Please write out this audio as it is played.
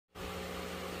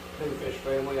Hey fish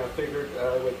family, I figured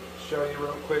I would show you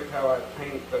real quick how I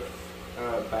paint the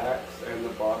backs and the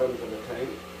bottoms of the tank.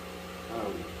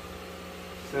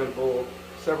 Simple,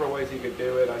 several ways you could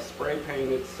do it. I spray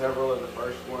painted several of the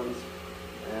first ones,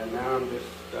 and now I'm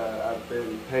just, I've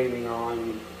been painting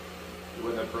on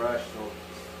with a brush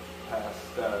the past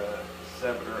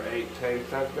 7 or 8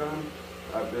 tanks I've done.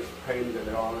 I've just painted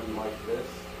it on like this.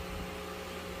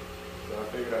 So I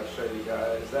figured I'd show you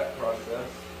guys that process.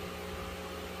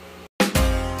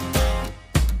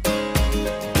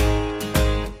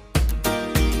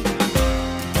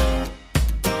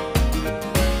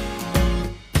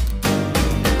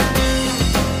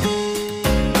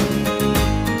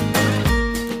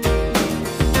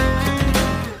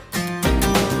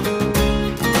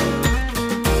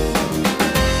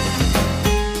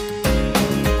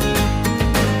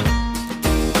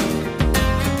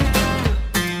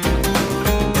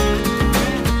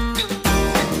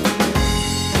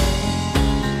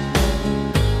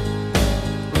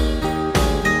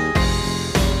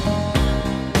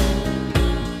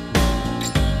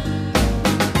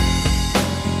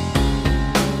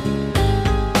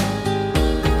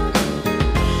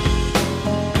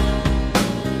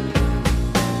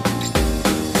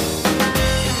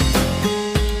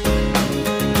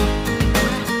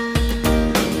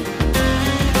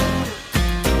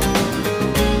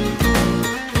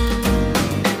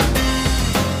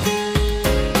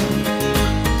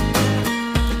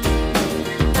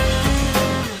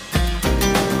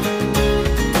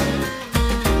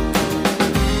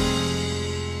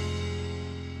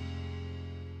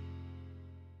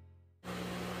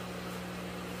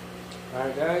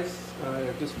 Alright guys,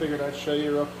 I just figured I'd show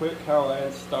you real quick how I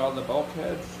installed the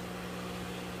bulkheads.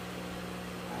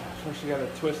 First you gotta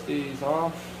twist these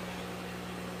off.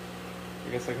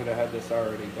 I guess I could have had this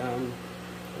already done.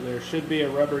 There should be a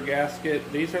rubber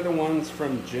gasket. These are the ones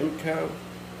from Jimco.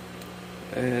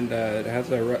 And it has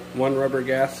one rubber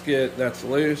gasket that's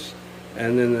loose.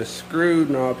 And then the screw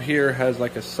knob here has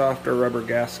like a softer rubber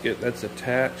gasket that's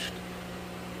attached.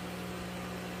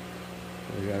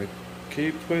 We gotta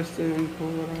keep twisting and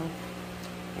pull it off.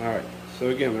 Alright, so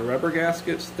again, the rubber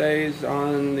gasket stays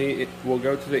on the, will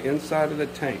go to the inside of the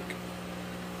tank.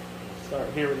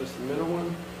 Start here with this middle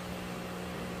one.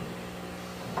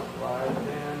 Slide it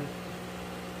in.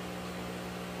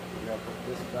 We gotta put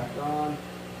this back on.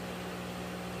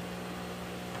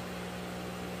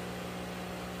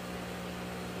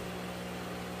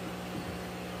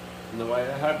 And the way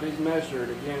I have these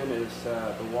measured again is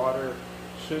the water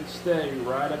should stay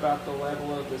right about the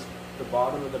level of the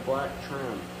bottom of the black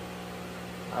trim.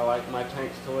 I like my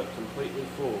tanks to look completely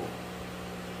full.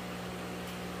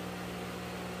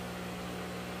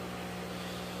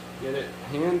 Get it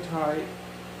hand tight.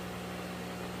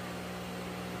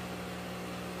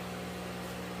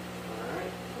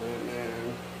 Alright, and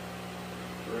then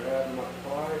grab my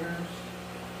pliers.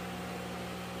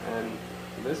 And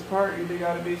this part you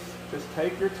gotta be, just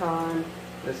take your time.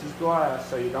 This is glass,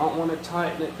 so you don't want to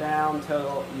tighten it down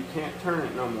till you can't turn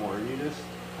it no more.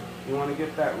 You want to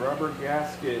get that rubber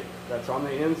gasket that's on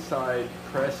the inside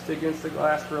pressed against the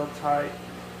glass real tight,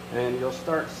 and you'll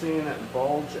start seeing it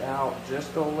bulge out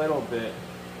just a little bit.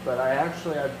 But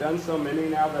I've done so many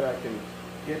now that I can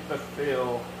get the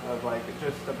feel of like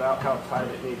just about how tight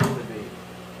it needs to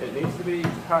be. It needs to be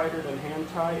tighter than hand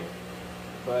tight,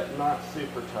 but not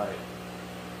super tight.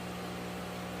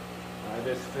 I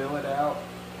just fill it out,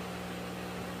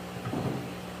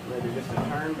 maybe just a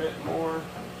turn bit more.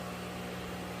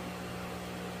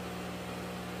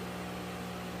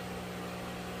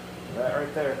 That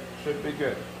right there should be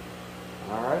good.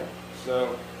 Alright,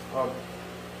 so I'll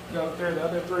go through the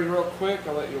other 3 real quick.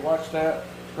 I'll let you watch that.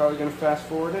 Probably going to fast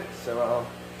forward it, so I'll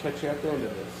catch you at the end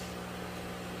of this.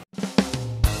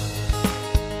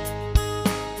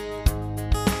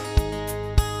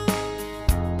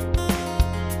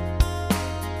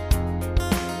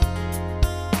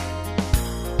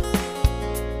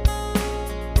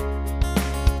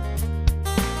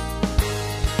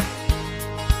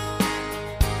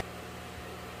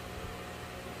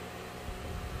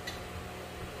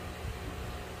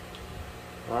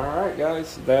 Alright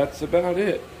guys, that's about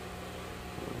it.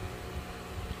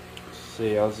 Let's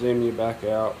see, I'll zoom you back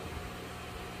out.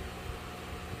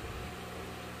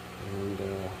 And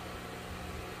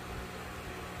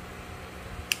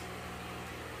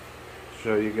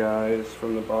show you guys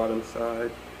from the bottom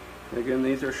side. Again,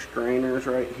 these are strainers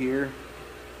right here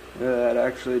that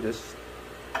actually just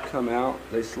come out.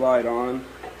 They slide on.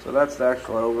 So that's the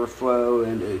actual overflow,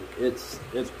 and it's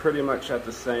pretty much at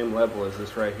the same level as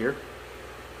this right here.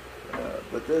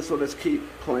 But this will just keep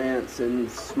plants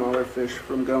and smaller fish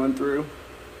from going through.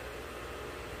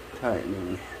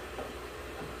 tightening.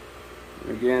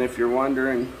 Again, if you're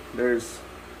wondering, these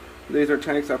are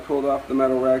tanks I pulled off the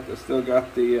metal rack that still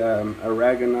got the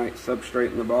aragonite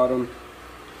substrate in the bottom.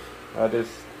 I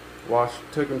just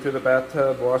took them to the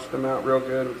bathtub, washed them out real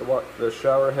good with the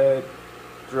shower head,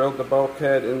 drilled the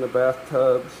bulkhead in the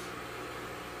bathtubs,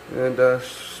 and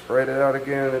sprayed it out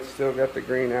again. It's still got the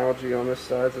green algae on the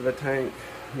sides of the tank.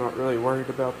 I'm not really worried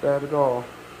about that at all.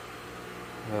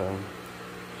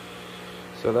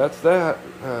 So that's that.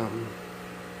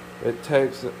 It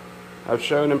takes, I've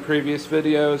shown in previous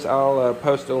videos, I'll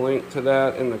post a link to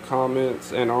that in the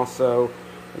comments, and also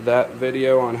that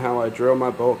video on how I drill my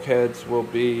bulkheads will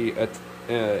be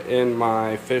in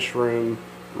my Fishroom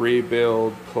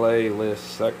rebuild playlist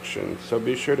section. So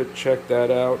be sure to check that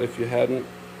out if you hadn't.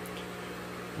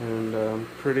 And I'm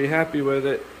pretty happy with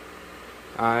it.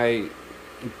 I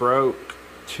broke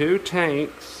 2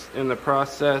 tanks in the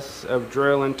process of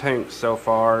drilling tanks so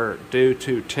far due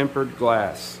to tempered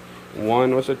glass.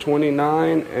 One was a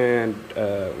 29 and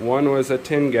one was a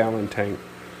 10-gallon tank.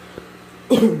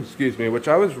 Excuse me, which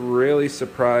I was really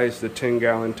surprised the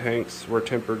 10-gallon tanks were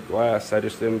tempered glass. I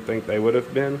just didn't think they would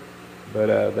have been,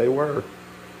 but they were.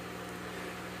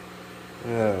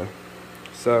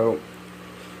 So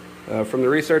from the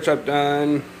research I've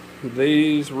done,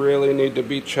 these really need to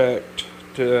be checked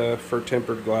for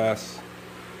tempered glass.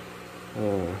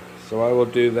 So I will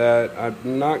do that.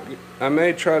 I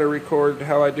may try to record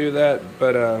how I do that,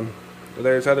 but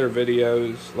there's other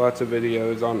videos, lots of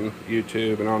videos on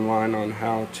YouTube and online on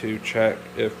how to check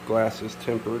if glass is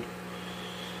tempered.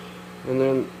 And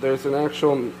then there's an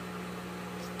actual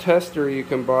tester you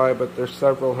can buy, but they're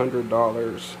several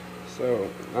 $100s. So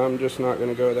I'm just not going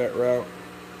to go that route.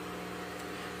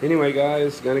 Anyway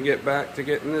guys, going to get back to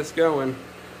getting this going.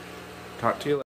 Talk to you later.